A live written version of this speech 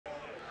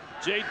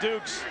Jay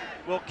Dukes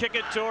will kick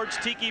it towards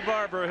Tiki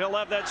Barber. He'll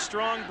have that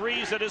strong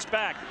breeze at his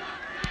back.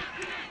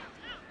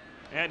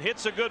 And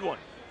hits a good one.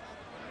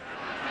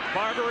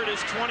 Barber at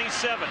his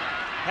 27.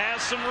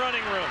 Has some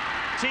running room.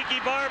 Tiki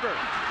Barber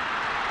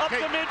up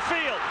the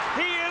midfield.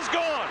 He is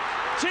gone.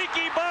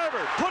 Tiki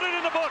Barber, put it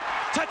in the book.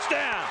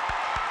 Touchdown.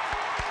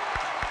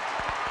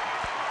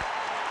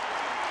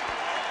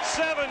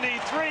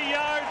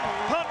 73-yard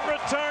punt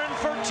return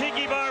for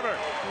Tiki Barber.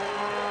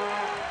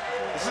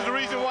 This is the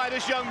reason why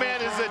this young man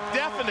is a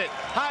definite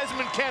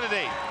Heisman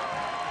candidate.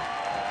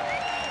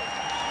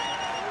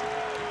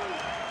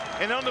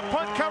 And on the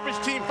punt coverage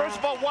team, first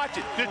of all, watch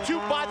it. The two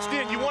boxed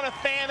in, you want to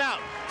fan out.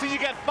 So you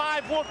got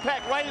 5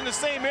 Wolfpack right in the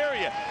same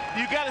area.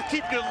 You got to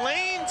keep your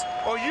lanes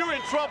or you're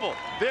in trouble.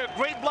 They're a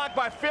great block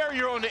by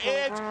Ferrier on the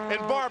edge and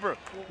Barber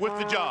with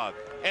the jog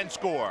and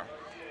score.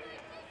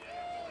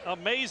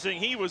 Amazing.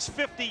 He was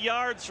 50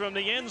 yards from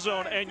the end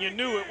zone and you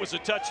knew it was a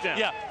touchdown.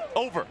 Yeah,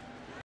 over.